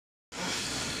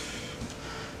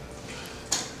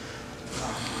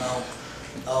No.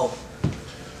 No.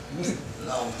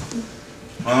 No.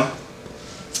 Huh?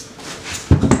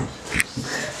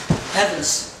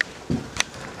 Heavens.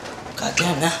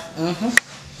 Goddamn now. Am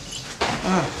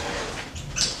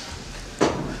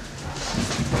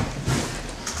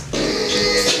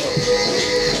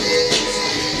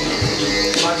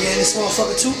I getting this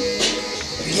motherfucker too?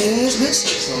 You getting in this bitch?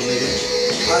 So, nigga.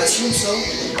 I assume so.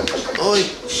 Oi.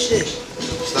 Shit.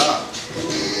 Stop.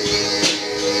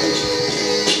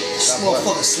 This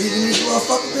motherfucker sleeping, this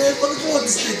motherfucker, man. Fuck wrong with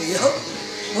this nigga, yo?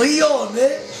 What he on,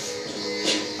 man?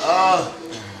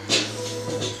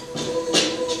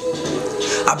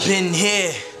 I've been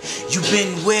here, you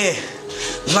been where?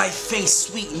 Life ain't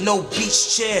sweet, no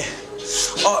beach chair.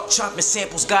 Art chopping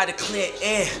samples, gotta clear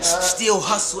air. Still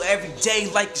hustle every day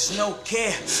like it's no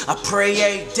care. I pray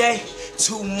every day,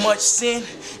 too much sin.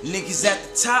 Niggas at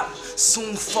the top,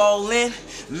 soon fall in.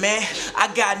 Man, I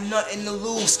got nothing to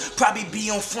lose. Probably be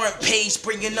on front page,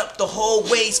 bringing up the whole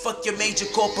ways. Fuck your major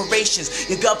corporations,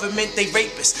 your government, they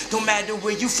rapists. Don't matter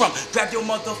where you from, grab your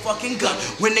motherfucking gun.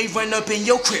 When they run up in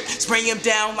your crib, spray them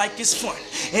down like it's fun.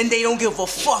 And they don't give a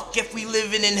fuck if we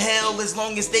living in hell, as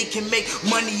long as they can make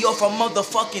money off our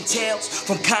motherfucking tails.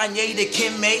 From Kanye to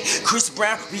Kim May, Chris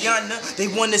Brown, Rihanna, they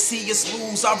wanna see us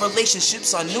lose. Our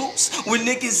relationships are news. When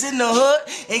niggas in the hood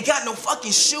ain't got no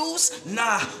fucking shoes.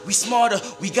 Nah, we smarter.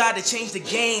 We gotta change the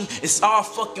game. It's our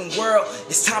fucking world.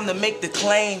 It's time to make the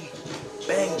claim.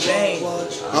 Bang, bang.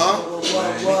 Huh?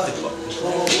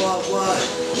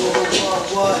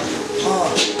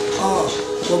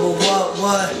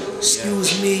 What?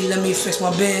 Excuse me, let me fix my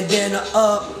bandana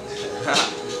up.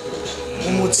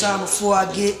 One more time before I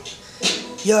get.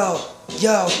 Yo.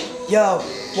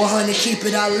 100, keep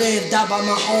it, I live, die by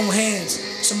my own hands.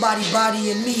 Somebody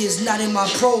bodying me is not in my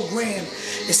program.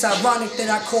 It's ironic that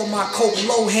I call my coat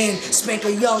Lohan. Spank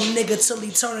a young nigga till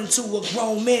he turn into a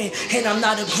grown man. And I'm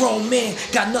not a grown man,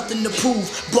 got nothing to prove.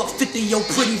 Buck 50 your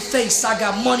pretty face, I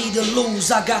got money to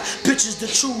lose. I got bitches to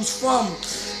choose from.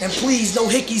 And please, no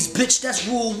hickeys, bitch, that's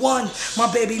rule 1. My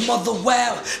baby mother,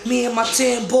 wow. Me and my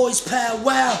 10 boys, pal,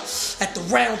 wow. At the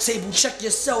round table, check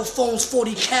your cell phones,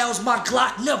 40 cows. My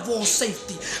Glock never on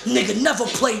safety. Nigga never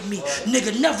played me.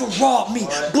 Nigga never robbed me.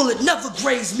 Bullet never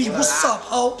grazed me. What's up,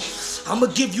 ho? I'ma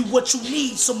give you what you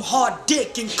need, some hard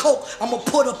dick and coke I'ma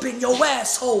put up in your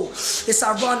asshole. It's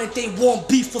ironic they want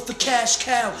beef with the cash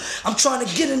cow. I'm trying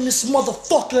to get in this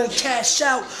motherfucker and cash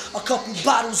out. A couple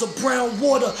bottles of brown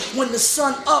water. When the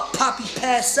sun up, Poppy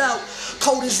pass out.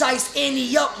 Cold as ice,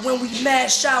 Annie up when we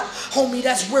mash out. Homie,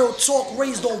 that's real talk,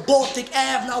 raised on Baltic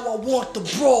Ave. Now I want the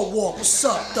broad walk. What's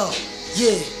up, though?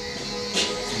 Yeah.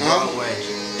 Wrong way.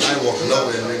 I ain't walking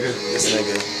nowhere, nigga. This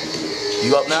nigga.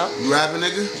 You up now? You rapping,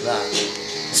 nigga? Nah.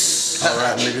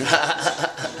 Alright, nigga.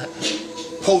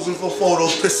 Posing for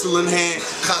photos, pistol in hand,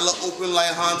 collar open like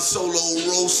Han Solo.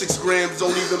 Roll 6 grams,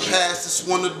 don't even pass, it's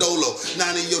one a dolo.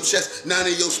 9 in your chest, 9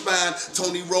 in your spine,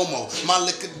 Tony Romo. My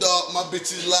liquor dog, my bitch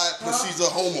is live, but she's a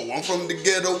homo. I'm from the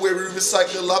ghetto where we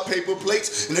recycle our paper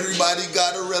plates, and everybody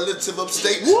got a relative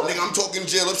upstate. Nigga, I'm talking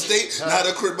jail upstate, not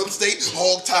a crib upstate.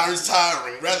 Hog tyrants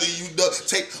tiring, rather you duct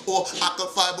tape or aqua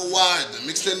fiber wire them.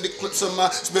 Extended clips of my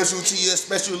specialty,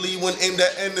 especially when aimed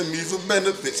at enemies with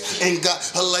benefits. Ain't got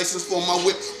a license for my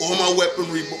whip or my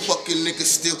weaponry, but fucking niggas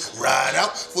still ride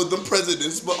out for them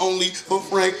presidents, but only for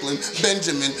Franklin,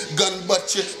 Benjamin, gun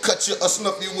butt you, cut you, or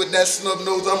snuff you with that snub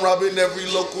nose. I'm robbing every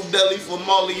local deli for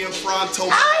Molly and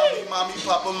Fronto. Mommy,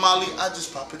 Papa Molly, I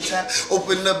just pop a tap.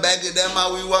 Open the bag of that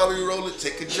Maui while we roll it,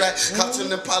 take a drag. Cops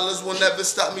and Impalas will never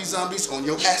stop me, zombies on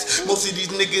your ass. Most of these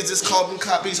niggas is carbon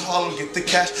copies, Harlem get the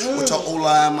cash. With your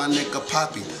OHLA and my nigga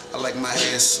Poppy, I like my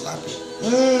hair sloppy.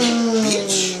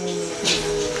 Bitch.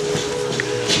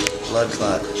 Blood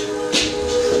clot.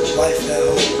 Wife at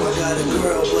home, I got a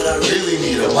girl, but I really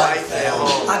need a wife at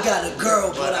home. I got a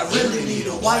girl, but I really need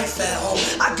a wife at home.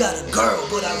 I got a girl,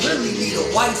 but I really need a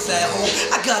wife at home.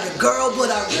 I got a girl,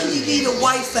 but I really need a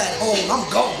wife at home. I'm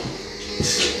gone.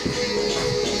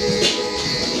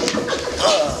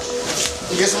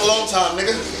 Get some long time,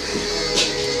 nigga.